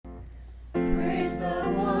the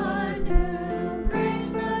one who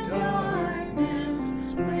breaks the darkness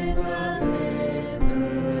with a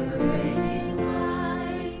liberating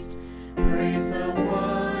light. Praise the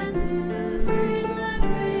one who frees the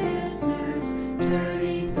prisoners,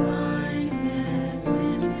 turning blindness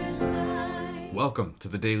into sight. Welcome to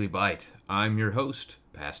the Daily Bite. I'm your host,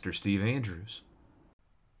 Pastor Steve Andrews.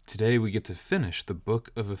 Today we get to finish the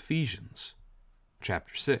book of Ephesians,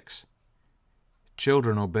 chapter 6.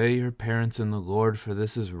 Children, obey your parents in the Lord, for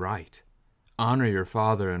this is right. Honor your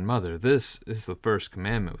father and mother. This is the first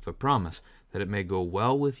commandment with a promise, that it may go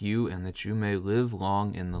well with you and that you may live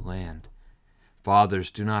long in the land.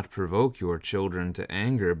 Fathers, do not provoke your children to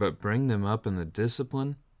anger, but bring them up in the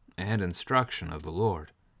discipline and instruction of the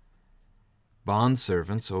Lord.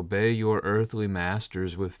 Bondservants, obey your earthly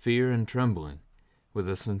masters with fear and trembling, with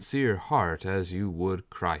a sincere heart as you would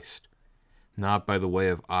Christ, not by the way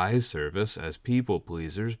of eye service as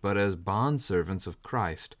people-pleasers, but as bondservants of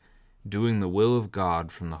Christ, doing the will of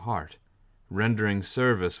God from the heart, rendering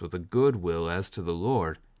service with a good will as to the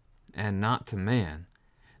Lord, and not to man,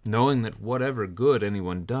 knowing that whatever good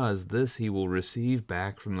anyone does, this he will receive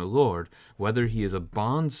back from the Lord, whether he is a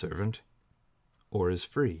bondservant or is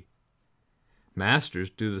free. Masters,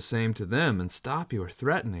 do the same to them, and stop your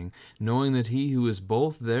threatening, knowing that he who is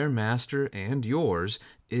both their master and yours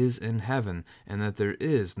is in heaven, and that there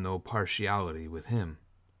is no partiality with him.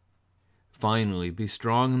 Finally, be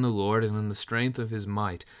strong in the Lord and in the strength of his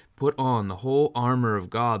might. Put on the whole armor of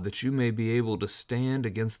God, that you may be able to stand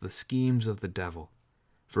against the schemes of the devil.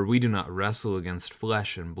 For we do not wrestle against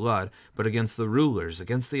flesh and blood, but against the rulers,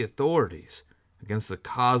 against the authorities, against the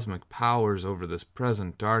cosmic powers over this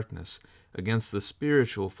present darkness, against the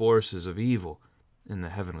spiritual forces of evil in the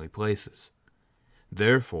heavenly places.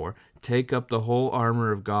 Therefore, take up the whole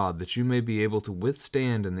armor of God, that you may be able to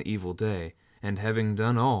withstand in the evil day, and having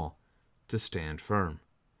done all, to stand firm.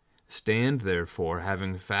 Stand therefore,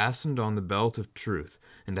 having fastened on the belt of truth,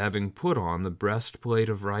 and having put on the breastplate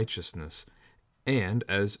of righteousness, and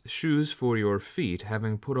as shoes for your feet,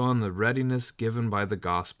 having put on the readiness given by the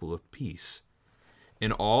gospel of peace.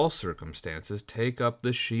 In all circumstances, take up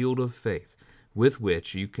the shield of faith, with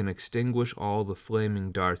which you can extinguish all the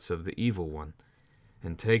flaming darts of the evil one.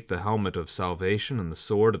 And take the helmet of salvation and the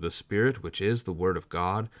sword of the Spirit, which is the word of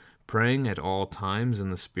God, praying at all times in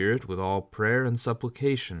the Spirit with all prayer and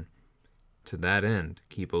supplication. To that end,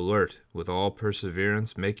 keep alert with all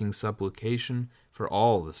perseverance, making supplication for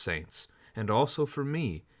all the saints, and also for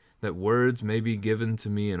me, that words may be given to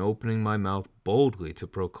me in opening my mouth boldly to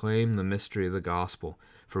proclaim the mystery of the gospel,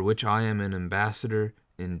 for which I am an ambassador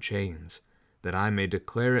in chains, that I may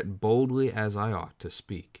declare it boldly as I ought to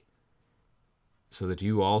speak. So that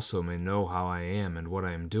you also may know how I am and what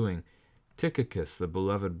I am doing, Tychicus, the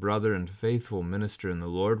beloved brother and faithful minister in the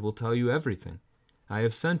Lord, will tell you everything. I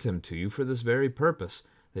have sent him to you for this very purpose,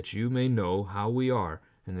 that you may know how we are,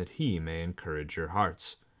 and that he may encourage your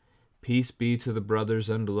hearts. Peace be to the brothers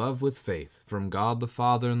and love with faith, from God the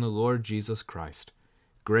Father and the Lord Jesus Christ.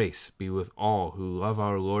 Grace be with all who love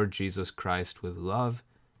our Lord Jesus Christ with love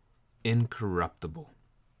incorruptible.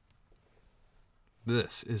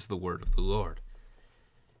 This is the word of the Lord.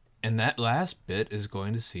 And that last bit is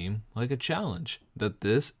going to seem like a challenge, that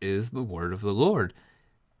this is the word of the Lord,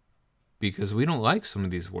 because we don't like some of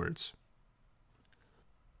these words,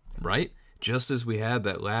 right? Just as we had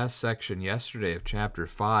that last section yesterday of chapter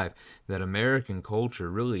 5 that American culture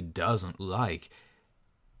really doesn't like,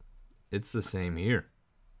 it's the same here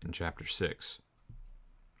in chapter 6.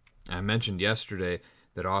 I mentioned yesterday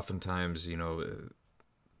that oftentimes,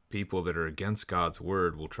 people that are against God's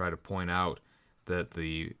word will try to point out that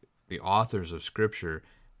the authors of Scripture,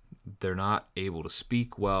 they're not able to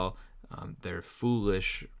speak well, they're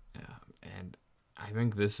foolish, and I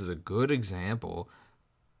think this is a good example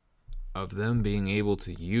of them being able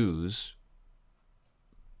to use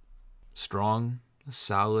strong,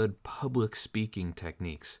 solid public speaking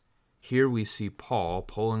techniques. Here we see Paul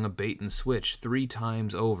pulling a bait and switch 3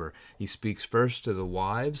 times over. He speaks first to the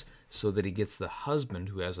wives so that he gets the husband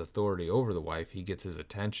who has authority over the wife. He gets his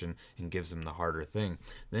attention and gives him the harder thing.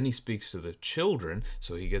 Then he speaks to the children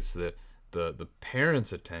so he gets the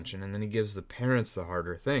parents' attention, and then he gives the parents the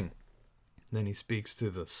harder thing. Then he speaks to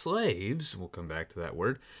the slaves, we'll come back to that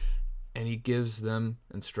word, and he gives them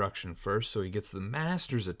instruction first, so he gets the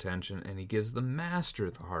master's attention, and he gives the master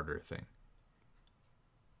the harder thing.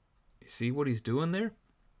 You see what he's doing there?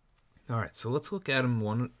 All right, so let's look at them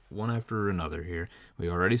one after another here. We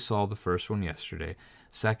already saw the first one yesterday.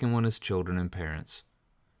 Second one is children and parents.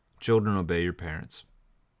 Children, obey your parents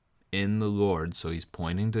in the Lord. So he's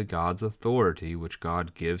pointing to God's authority, which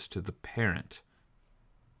God gives to the parent.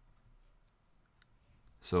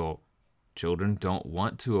 So children don't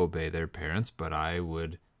want to obey their parents, but I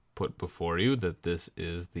would put before you that this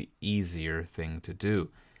is the easier thing to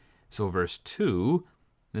do. So verse 2,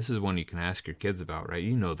 this is one you can ask your kids about, right?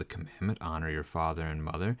 You know the commandment, honor your father and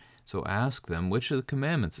mother. So ask them, which of the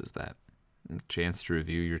commandments is that? A chance to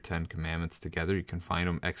review your 10 commandments together. You can find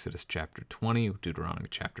them Exodus chapter 20, Deuteronomy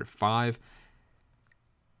chapter 5.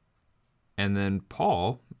 And then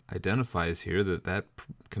Paul identifies here that that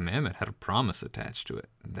commandment had a promise attached to it,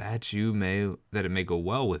 that it may go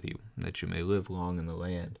well with you, that you may live long in the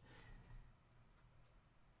land.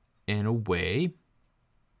 In a way,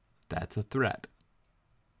 that's a threat,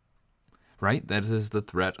 right? That is the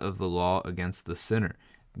threat of the law against the sinner.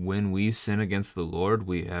 When we sin against the Lord,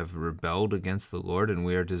 we have rebelled against the Lord, and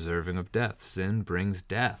we are deserving of death. Sin brings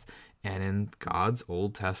death. And in God's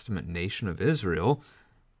Old Testament nation of Israel,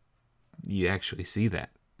 you actually see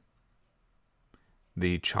that.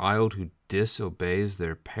 The child who disobeys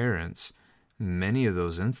their parents, many of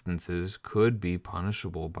those instances could be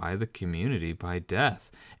punishable by the community by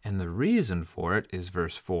death. And the reason for it is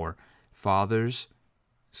verse 4. Fathers,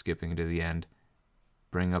 skipping to the end,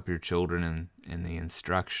 bring up your children in the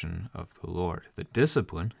instruction of the Lord. The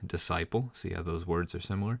discipline, disciple, see how those words are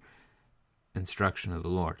similar? Instruction of the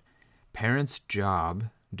Lord. Parents' job,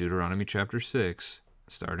 Deuteronomy chapter 6,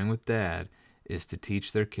 starting with dad, is to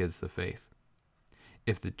teach their kids the faith.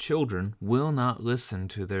 If the children will not listen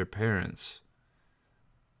to their parents,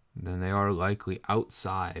 then they are likely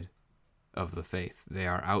outside of the faith. They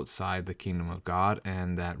are outside the kingdom of God,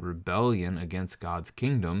 and that rebellion against God's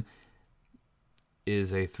kingdom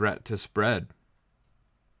is a threat to spread,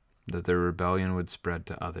 that their rebellion would spread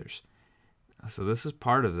to others. So this is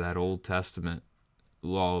part of that Old Testament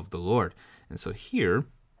law of the Lord. And so here,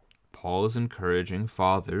 Paul is encouraging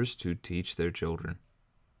fathers to teach their children,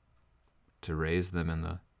 to raise them in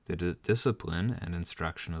the discipline and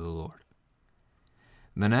instruction of the Lord.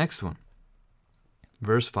 The next one,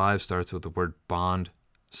 verse 5 starts with the word bond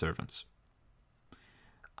servants.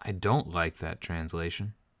 I don't like that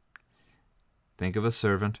translation. Think of a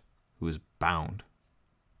servant who is bound.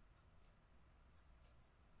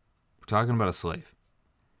 We're talking about a slave.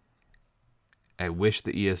 I wish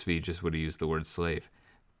the ESV just would have used the word slave,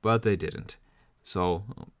 but they didn't. So,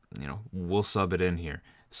 we'll sub it in here.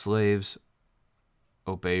 Slaves,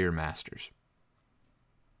 obey your masters.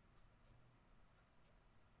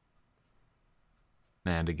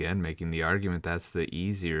 And again, making the argument that's the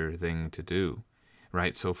easier thing to do,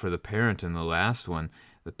 right? So for the parent in the last one,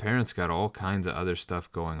 the parent's got all kinds of other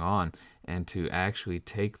stuff going on, and to actually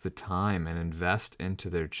take the time and invest into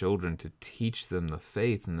their children to teach them the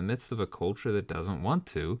faith in the midst of a culture that doesn't want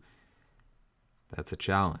to, that's a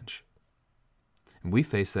challenge. And we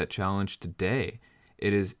face that challenge today.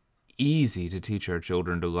 It is easy to teach our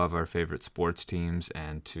children to love our favorite sports teams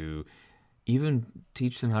and to even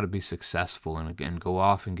teach them how to be successful and go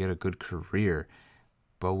off and get a good career.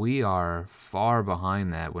 But we are far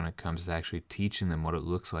behind that when it comes to actually teaching them what it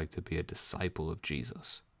looks like to be a disciple of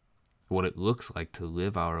Jesus, what it looks like to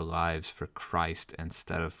live our lives for Christ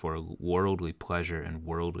instead of for worldly pleasure and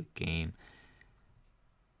worldly gain.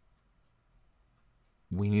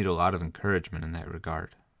 We need a lot of encouragement in that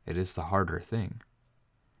regard. It is the harder thing.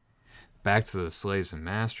 Back to the slaves and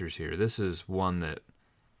masters here. This is one that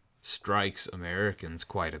strikes Americans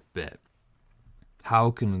quite a bit.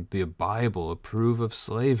 How can the Bible approve of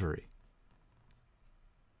slavery?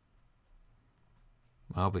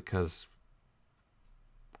 Well, because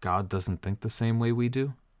God doesn't think the same way we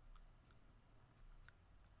do.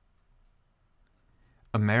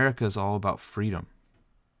 America is all about freedom.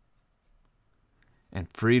 And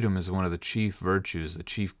freedom is one of the chief virtues, the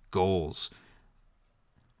chief goals.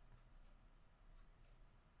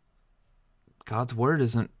 God's word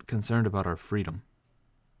isn't concerned about our freedom.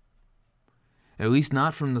 At least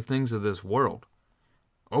not from the things of this world.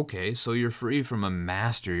 Okay, so you're free from a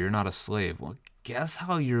master, you're not a slave. Well, guess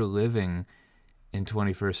how you're living in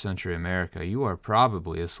 21st century America? You are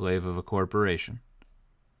probably a slave of a corporation,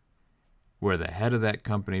 where the head of that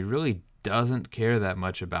company really doesn't care that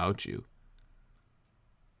much about you.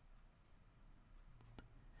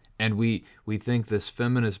 And we think this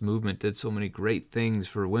feminist movement did so many great things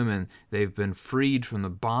for women. They've been freed from the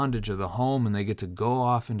bondage of the home and they get to go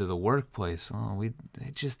off into the workplace. Well,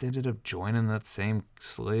 they just ended up joining that same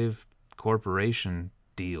slave corporation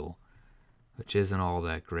deal, which isn't all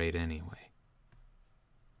that great anyway.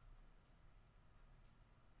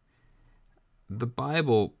 The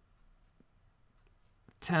Bible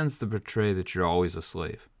tends to portray that you're always a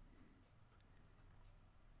slave.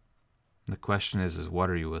 The question is what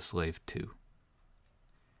are you a slave to?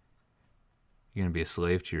 You're going to be a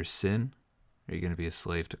slave to your sin, Are you going to be a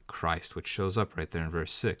slave to Christ, which shows up right there in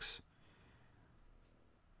verse 6?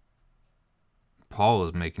 Paul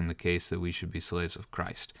is making the case that we should be slaves of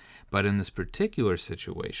Christ. But in this particular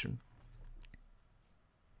situation,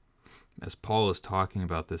 as Paul is talking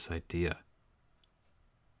about this idea,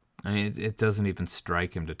 I mean, it doesn't even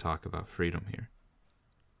strike him to talk about freedom here.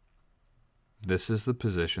 This is the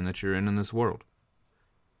position that you're in this world.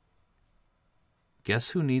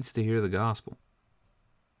 Guess who needs to hear the gospel?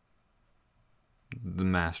 The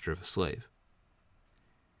master of a slave.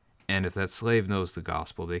 And if that slave knows the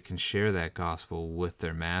gospel, they can share that gospel with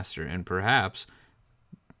their master, and perhaps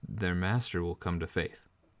their master will come to faith.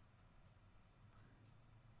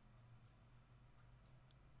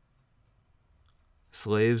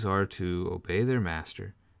 Slaves are to obey their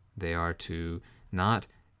master. They are to not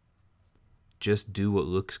just do what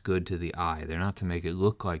looks good to the eye. They're not to make it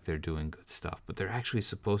look like they're doing good stuff, but they're actually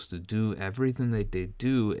supposed to do everything that they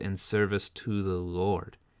do in service to the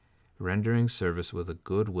Lord, rendering service with a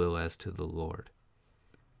good will as to the Lord,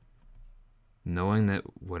 knowing that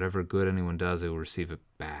whatever good anyone does, they will receive it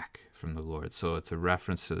back from the Lord. So it's a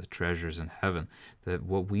reference to the treasures in heaven, that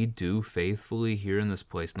what we do faithfully here in this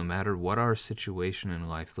place, no matter what our situation in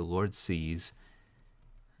life, the Lord sees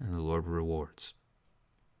and the Lord rewards.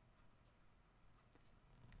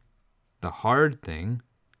 The hard thing,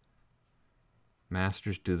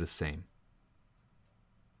 masters do the same.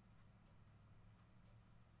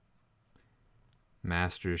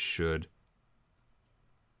 Masters should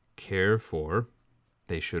care for,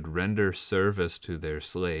 they should render service to their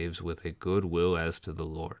slaves with a good will as to the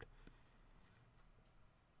Lord.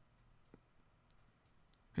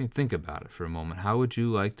 I mean, think about it for a moment. How would you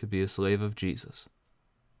like to be a slave of Jesus?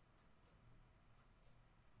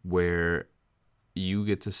 Where you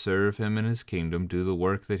get to serve him in his kingdom, do the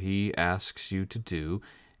work that he asks you to do,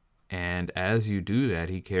 and as you do that,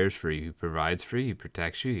 he cares for you, he provides for you, he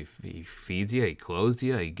protects you, he feeds you, he clothes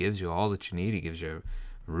you, he gives you all that you need, he gives you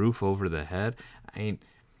a roof over the head. I mean,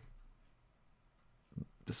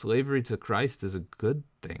 slavery to Christ is a good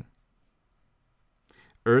thing.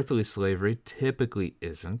 Earthly slavery typically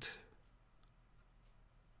isn't.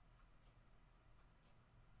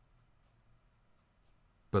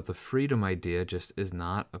 But the freedom idea just is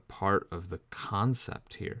not a part of the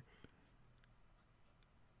concept here.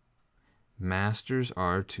 Masters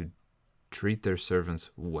are to treat their servants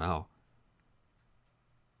well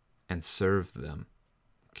and serve them,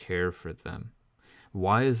 care for them.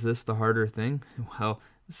 Why is this the harder thing? Well,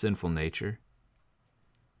 sinful nature,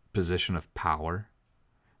 position of power,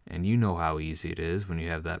 and you know how easy it is when you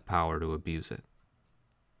have that power to abuse it.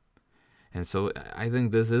 And so I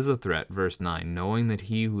think this is a threat, verse 9, knowing that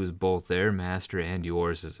he who is both their master and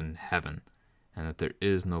yours is in heaven, and that there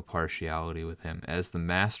is no partiality with him. As the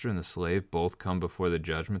master and the slave both come before the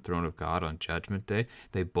judgment throne of God on Judgment Day,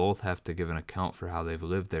 they both have to give an account for how they've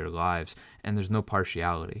lived their lives, and there's no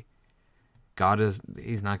partiality.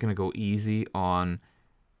 He's not going to go easy on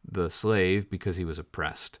the slave because he was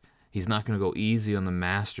oppressed. He's not going to go easy on the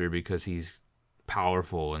master because he's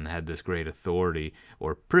powerful and had this great authority,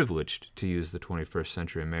 or privileged, to use the 21st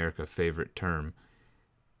century America favorite term.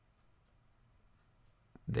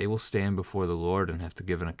 They will stand before the Lord and have to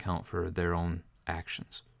give an account for their own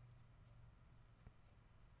actions.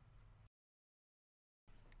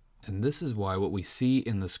 And this is why what we see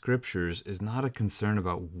in the scriptures is not a concern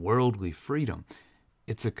about worldly freedom.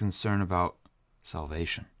 It's a concern about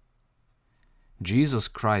salvation. Jesus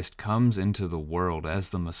Christ comes into the world as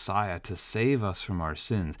the Messiah to save us from our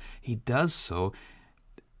sins. He does so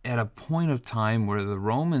at a point of time where the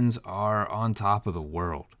Romans are on top of the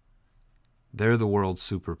world. They're the world's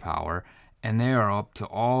superpower, and they are up to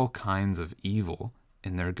all kinds of evil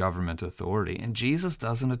in their government authority. And Jesus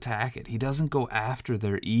doesn't attack it. He doesn't go after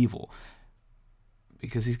their evil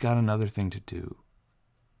because he's got another thing to do.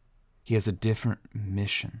 He has a different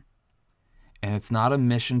mission. And it's not a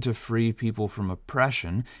mission to free people from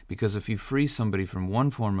oppression, because if you free somebody from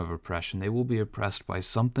one form of oppression, they will be oppressed by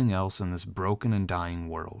something else in this broken and dying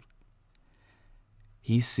world.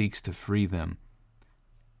 He seeks to free them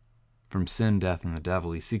from sin, death, and the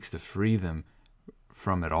devil. He seeks to free them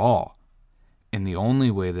from it all in the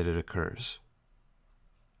only way that it occurs.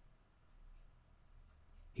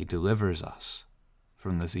 He delivers us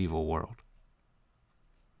from this evil world.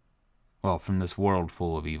 Well, from this world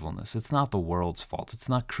full of evilness. It's not the world's fault. It's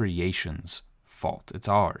not creation's fault. It's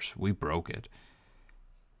ours. We broke it.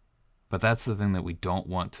 But that's the thing that we don't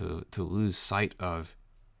want to lose sight of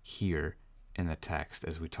here in the text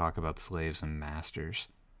as we talk about slaves and masters.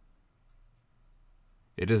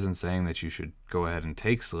 It isn't saying that you should go ahead and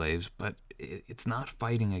take slaves, but it's not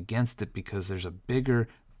fighting against it, because there's a bigger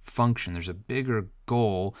function. There's a bigger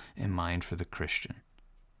goal in mind for the Christian.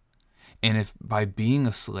 And if by being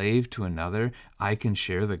a slave to another, I can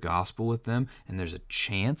share the gospel with them, and there's a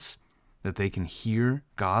chance that they can hear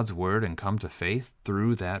God's word and come to faith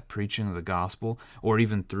through that preaching of the gospel, or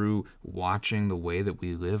even through watching the way that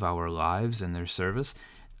we live our lives in their service,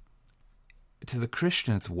 to the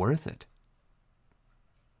Christian, it's worth it.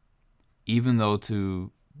 Even though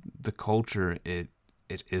to the culture, it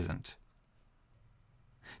isn't.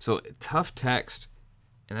 So, tough text.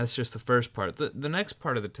 And that's just the first part. The next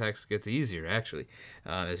part of the text gets easier, actually,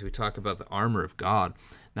 as we talk about the armor of God.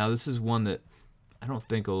 Now, this is one that I don't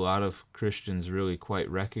think a lot of Christians really quite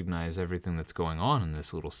recognize everything that's going on in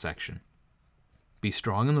this little section. Be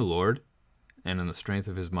strong in the Lord and in the strength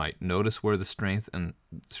of his might. Notice where the strength and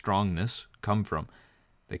strongness come from.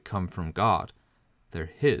 They come from God.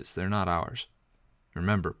 They're his. They're not ours.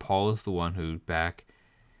 Remember, Paul is the one who, back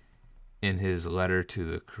in his letter to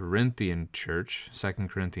the Corinthian church, 2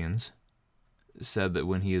 Corinthians, said that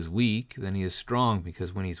when he is weak, then he is strong,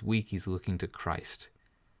 because when he's weak, he's looking to Christ.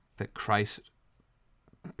 That Christ's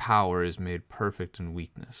power is made perfect in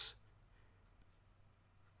weakness.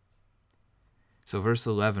 So verse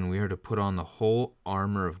 11, we are to put on the whole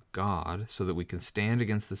armor of God so that we can stand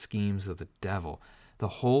against the schemes of the devil. The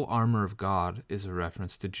whole armor of God is a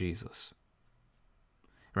reference to Jesus.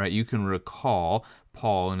 Right? You can recall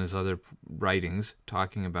Paul in his other writings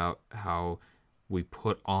talking about how we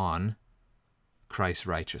put on Christ's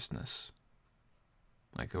righteousness,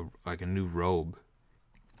 like a new robe.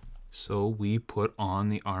 So we put on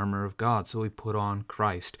the armor of God. So we put on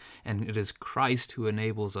Christ. And it is Christ who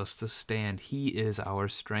enables us to stand. He is our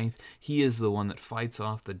strength. He is the one that fights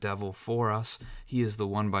off the devil for us. He is the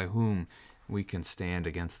one by whom we can stand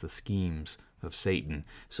against the schemes of Satan.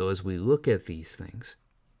 So as we look at these things,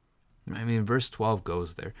 I mean, verse 12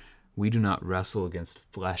 goes there. We do not wrestle against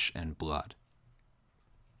flesh and blood.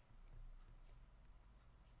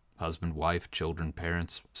 Husband, wife, children,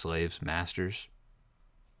 parents, slaves, masters,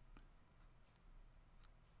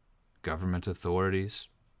 government authorities,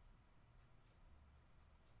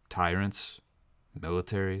 tyrants,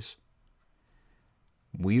 militaries.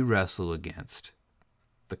 We wrestle against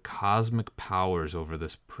the cosmic powers over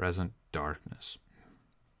this present darkness.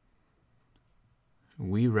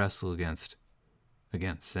 We wrestle against,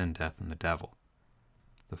 again, sin, death, and the devil,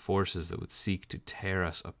 the forces that would seek to tear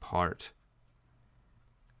us apart.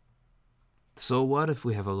 So what if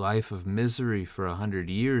we have a life of misery for 100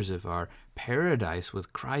 years if our paradise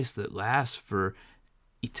with Christ that lasts for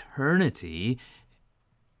eternity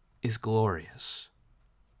is glorious?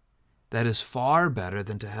 That is far better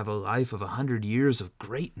than to have a life of 100 years of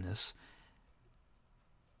greatness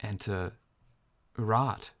and to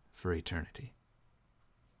rot for eternity.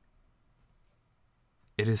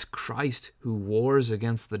 It is Christ who wars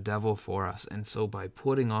against the devil for us. And so by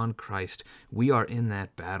putting on Christ, we are in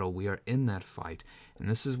that battle. We are in that fight. And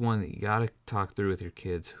this is one that you got to talk through with your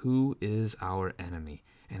kids. Who is our enemy?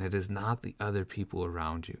 And it is not the other people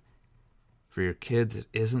around you. For your kids, it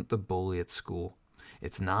isn't the bully at school.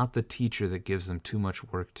 It's not the teacher that gives them too much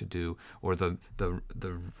work to do, or the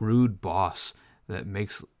rude boss that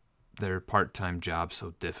makes their part-time job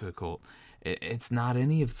so difficult. It's not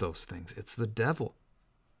any of those things. It's the devil.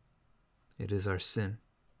 It is our sin.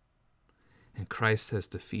 And Christ has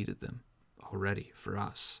defeated them already for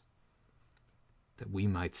us, that we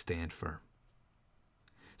might stand firm.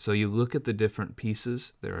 So you look at the different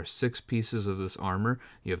pieces. There are 6 pieces of this armor.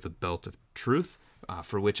 You have the belt of truth,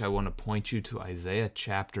 for which I want to point you to Isaiah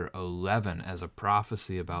chapter 11 as a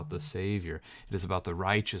prophecy about the Savior. It is about the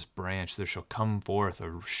righteous branch. There shall come forth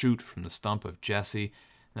a shoot from the stump of Jesse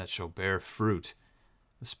that shall bear fruit.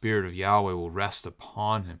 The Spirit of Yahweh will rest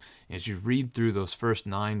upon him. As you read through those first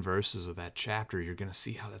 9 verses of that chapter, you're going to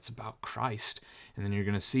see how that's about Christ. And then you're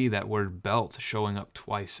going to see that word belt showing up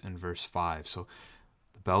twice in verse 5. So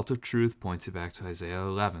the belt of truth points you back to Isaiah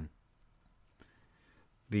 11.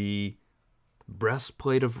 The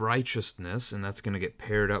breastplate of righteousness, and that's going to get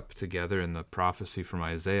paired up together in the prophecy from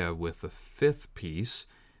Isaiah with the 5th piece,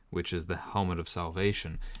 which is the helmet of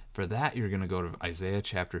salvation. For that, you're going to go to Isaiah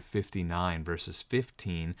chapter 59, verses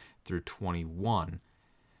 15 through 21,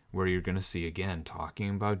 where you're going to see, again, talking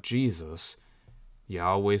about Jesus,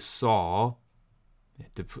 Yahweh saw,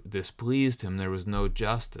 it displeased him, there was no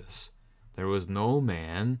justice. There was no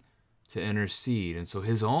man to intercede, and so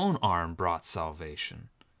his own arm brought salvation.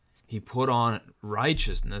 He put on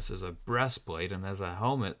righteousness as a breastplate and as a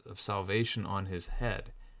helmet of salvation on his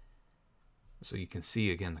head. So you can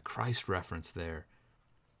see, again, the Christ reference there.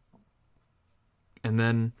 And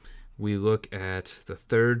then we look at the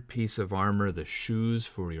third piece of armor, the shoes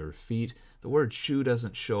for your feet. The word shoe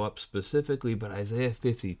doesn't show up specifically, but Isaiah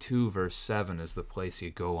 52 verse 7 is the place you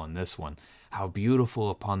go on this one. How beautiful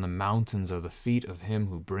upon the mountains are the feet of him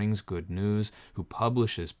who brings good news, who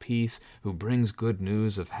publishes peace, who brings good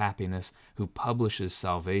news of happiness, who publishes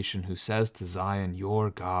salvation, who says to Zion, your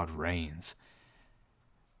God reigns.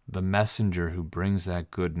 The messenger who brings that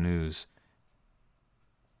good news,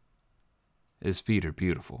 his feet are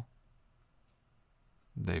beautiful.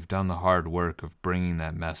 They've done the hard work of bringing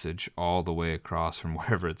that message all the way across from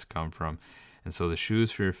wherever it's come from. And so the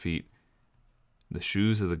shoes for your feet, the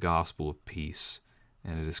shoes of the gospel of peace,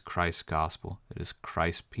 and it is Christ's gospel. It is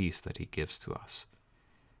Christ's peace that he gives to us.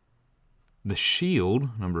 The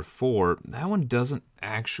shield, number 4, that one doesn't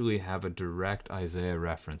actually have a direct Isaiah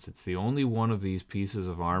reference. It's the only one of these pieces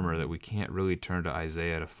of armor that we can't really turn to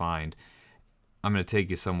Isaiah to find. I'm going to take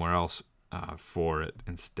you somewhere else for it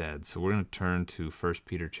instead. So we're going to turn to 1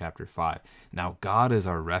 Peter chapter 5. Now, God is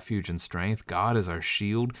our refuge and strength. God is our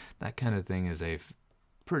shield. That kind of thing is a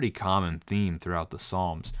pretty common theme throughout the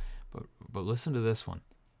Psalms. But listen to this one.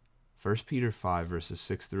 1 Peter 5, verses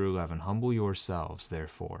 6 through 11. Humble yourselves,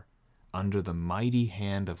 therefore, under the mighty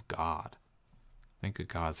hand of God. Think of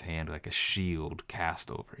God's hand like a shield cast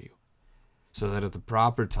over you, so that at the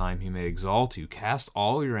proper time he may exalt you. Cast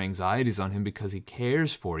all your anxieties on him because he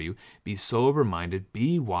cares for you. Be sober-minded,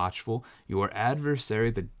 be watchful. Your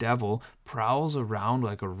adversary, the devil, prowls around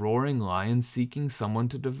like a roaring lion seeking someone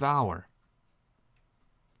to devour.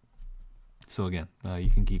 So again, you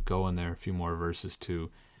can keep going there, a few more verses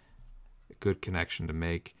too. A good connection to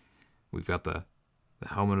make. We've got the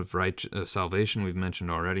helmet of salvation we've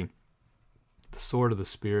mentioned already. The sword of the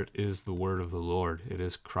Spirit is the word of the Lord. It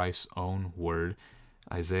is Christ's own word.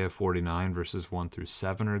 Isaiah 49 verses 1 through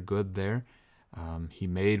 7 are good there. He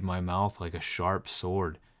made my mouth like a sharp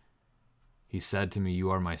sword. He said to me, you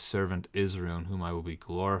are my servant Israel, in whom I will be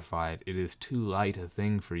glorified. It is too light a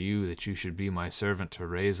thing for you that you should be my servant to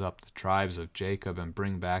raise up the tribes of Jacob and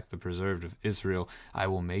bring back the preserved of Israel. I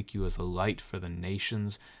will make you as a light for the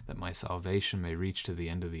nations, that my salvation may reach to the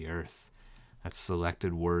end of the earth. That's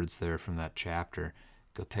selected words there from that chapter.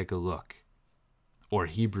 Go take a look. Or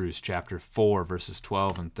Hebrews chapter 4, verses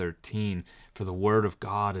 12 and 13. For the word of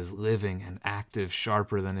God is living and active,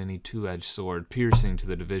 sharper than any two-edged sword, piercing to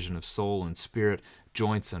the division of soul and spirit,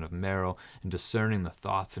 joints and of marrow, and discerning the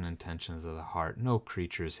thoughts and intentions of the heart. No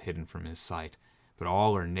creature is hidden from his sight, but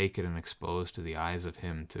all are naked and exposed to the eyes of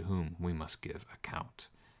him to whom we must give account.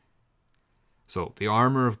 So the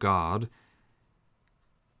armor of God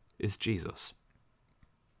is Jesus.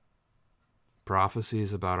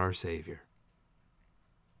 Prophecies about our Savior.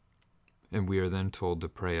 And we are then told to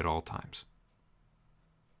pray at all times.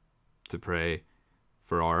 To pray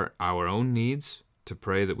for our own needs, to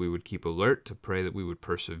pray that we would keep alert, to pray that we would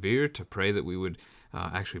persevere, to pray that we would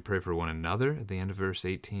actually pray for one another at the end of verse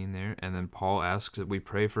 18 there. And then Paul asks that we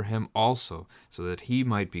pray for him also, so that he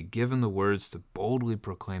might be given the words to boldly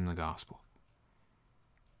proclaim the gospel.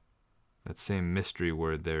 That same mystery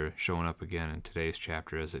word there showing up again in today's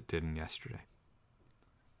chapter as it did in yesterday.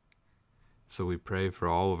 So we pray for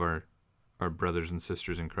all of our brothers and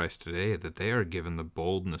sisters in Christ today, that they are given the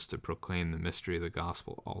boldness to proclaim the mystery of the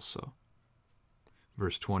gospel also.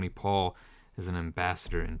 Verse 20, Paul is an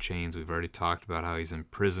ambassador in chains. We've already talked about how he's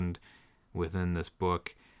imprisoned within this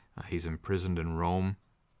book. He's imprisoned in Rome,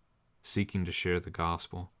 seeking to share the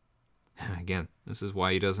gospel. And again, this is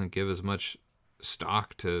why he doesn't give as much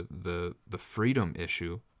stock to the freedom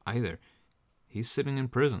issue either. He's sitting in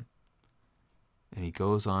prison. And he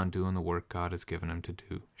goes on doing the work God has given him to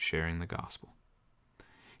do, sharing the gospel.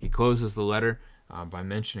 He closes the letter by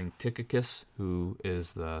mentioning Tychicus, who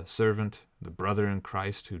is the servant, the brother in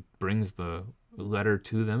Christ, who brings the letter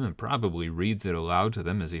to them and probably reads it aloud to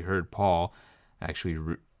them as he heard Paul.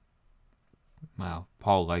 Actually,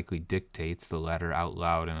 Paul likely dictates the letter out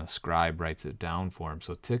loud and a scribe writes it down for him.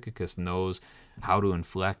 So Tychicus knows how to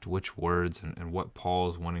inflect which words and what Paul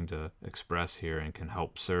is wanting to express here, and can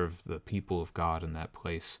help serve the people of God in that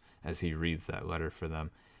place as he reads that letter for them.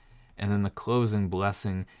 And then the closing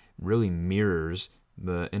blessing really mirrors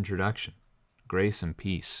the introduction. Grace and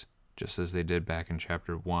peace, just as they did back in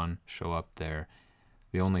chapter 1, show up there.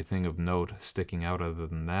 The only thing of note sticking out other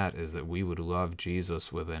than that is that we would love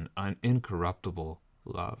Jesus with an incorruptible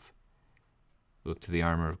love. Look to the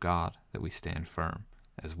armor of God, that we stand firm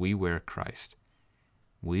as we wear Christ.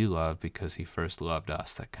 We love because he first loved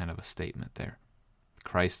us. That kind of a statement there.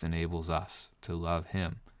 Christ enables us to love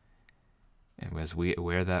him. And as we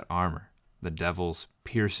wear that armor, the devil's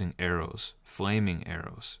piercing arrows, flaming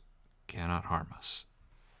arrows, cannot harm us.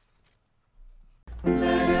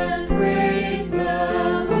 Let us praise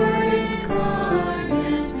the Word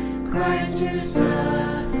incarnate, Christ who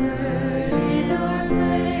suffered.